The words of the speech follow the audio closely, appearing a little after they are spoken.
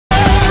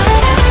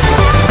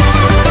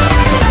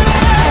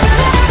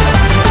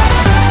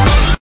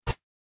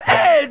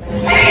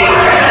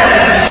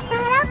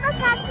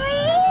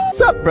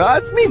Bruh,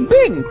 it's me,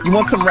 Bing. You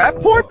want some rat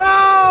pork?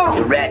 Oh!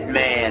 The rat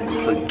man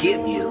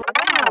forgive you.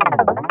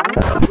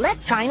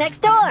 Let's try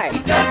next door. He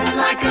doesn't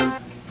like him.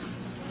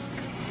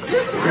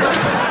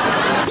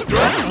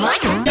 Doesn't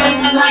like him.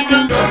 Doesn't like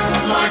him.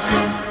 Doesn't like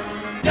him.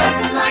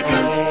 Doesn't like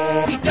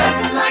him. He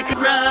doesn't like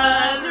him.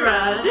 Run,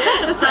 run,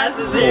 as fast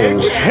as you can.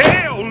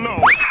 Hell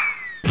no!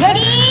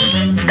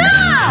 Ready, go!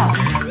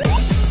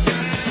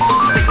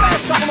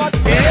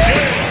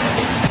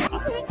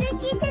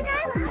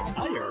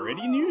 I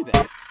already knew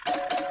that.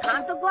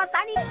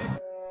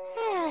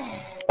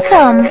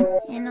 Come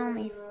in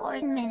only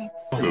 4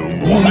 minutes.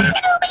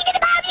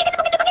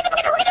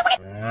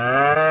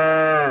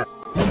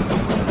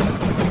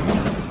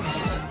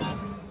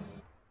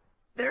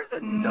 There's a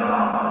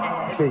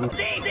no.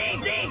 Ding,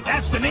 ding, ding!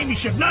 That's the name you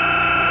should know!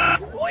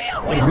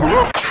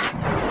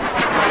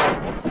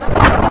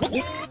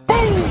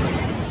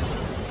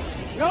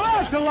 Now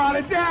that's a lot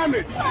of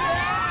damage.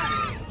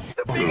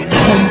 The biggest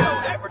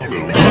no ever to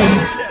be made.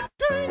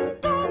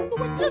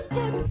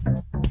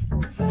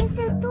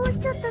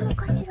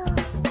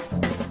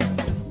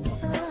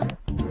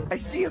 I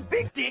see a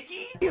big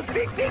dickie. A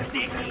big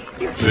dickie.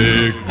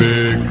 Big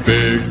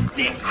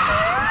Dick.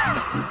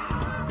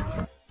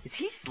 Is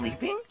he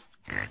sleeping?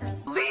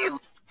 Leave.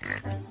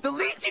 The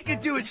least you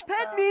could do is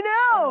pet me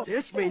now.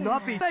 This may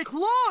not be fake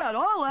law at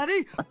all,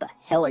 Eddie. What the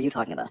hell are you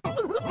talking about?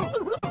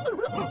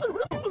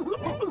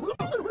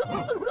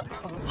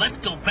 Let's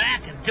go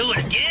back and do it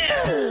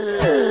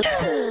again.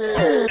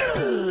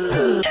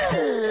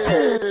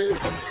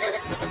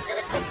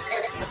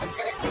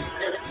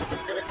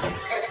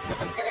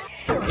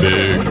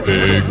 Big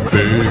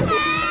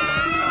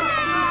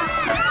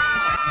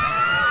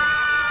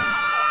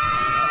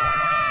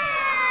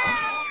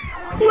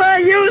Will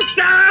you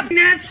stop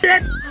that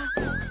shit?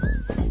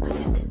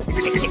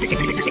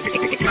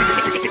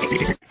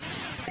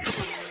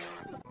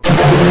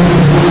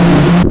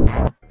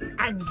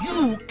 And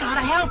you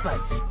gotta help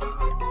us.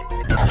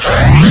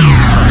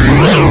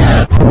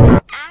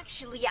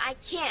 Actually, I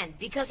can't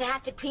because I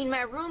have to clean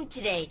my room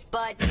today,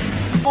 but...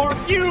 For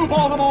you,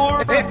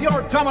 Baltimore! If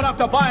you're dumb enough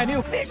to buy a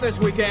new fish this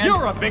weekend,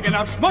 You're a big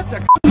enough smut to...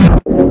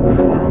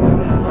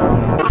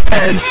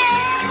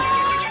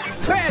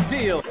 bad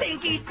deal.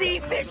 Stinky sea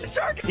fish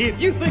shark. If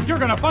you think you're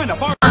gonna find a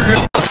bar...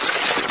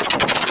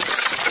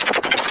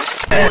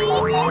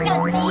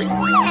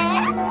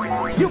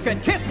 You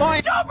can kiss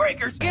my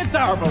Jawbreakers. It's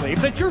our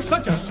belief that you're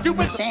such a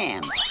stupid...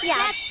 Sam.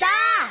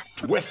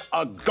 with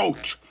a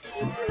goat.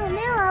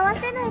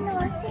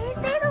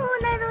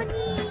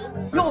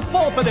 You'll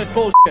fall for this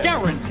bullshit.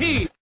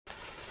 Guaranteed.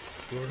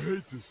 I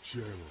hate this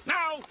channel.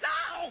 No!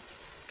 No!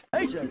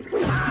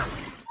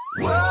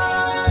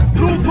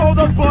 Lupo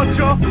the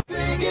Butcher!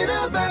 Thinking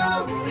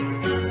about.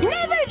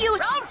 Never use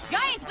Rolf's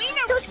giant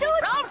wiener to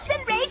shoot Rolf's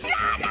enraged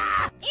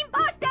Lana!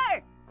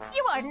 Imposter!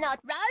 You are not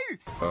Rolf!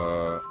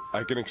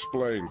 I can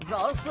explain.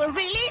 Rolf will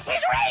release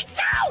his rage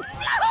now!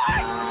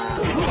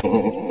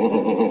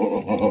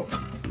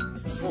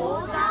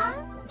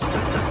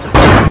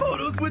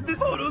 Photos with this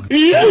photos.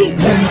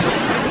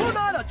 Hold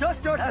on,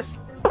 adjust your test.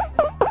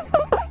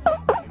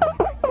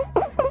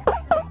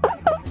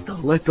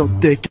 Little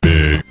dick.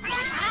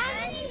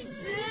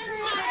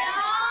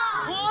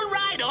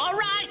 All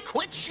right,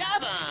 quit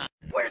shoving.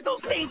 Where's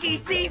those stinky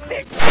sea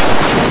fish?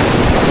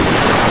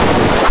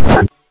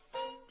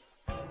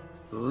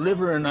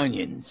 Liver and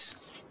onions.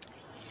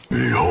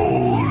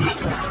 Behold.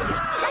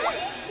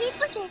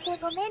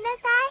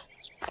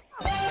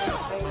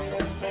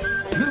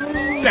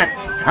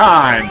 Next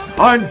time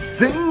on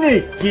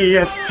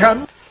Sneakiest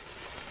Chum.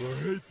 I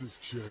hate this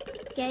channel.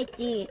 ケイ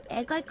ティ、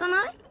映画行か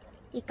ない？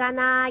行か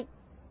ない。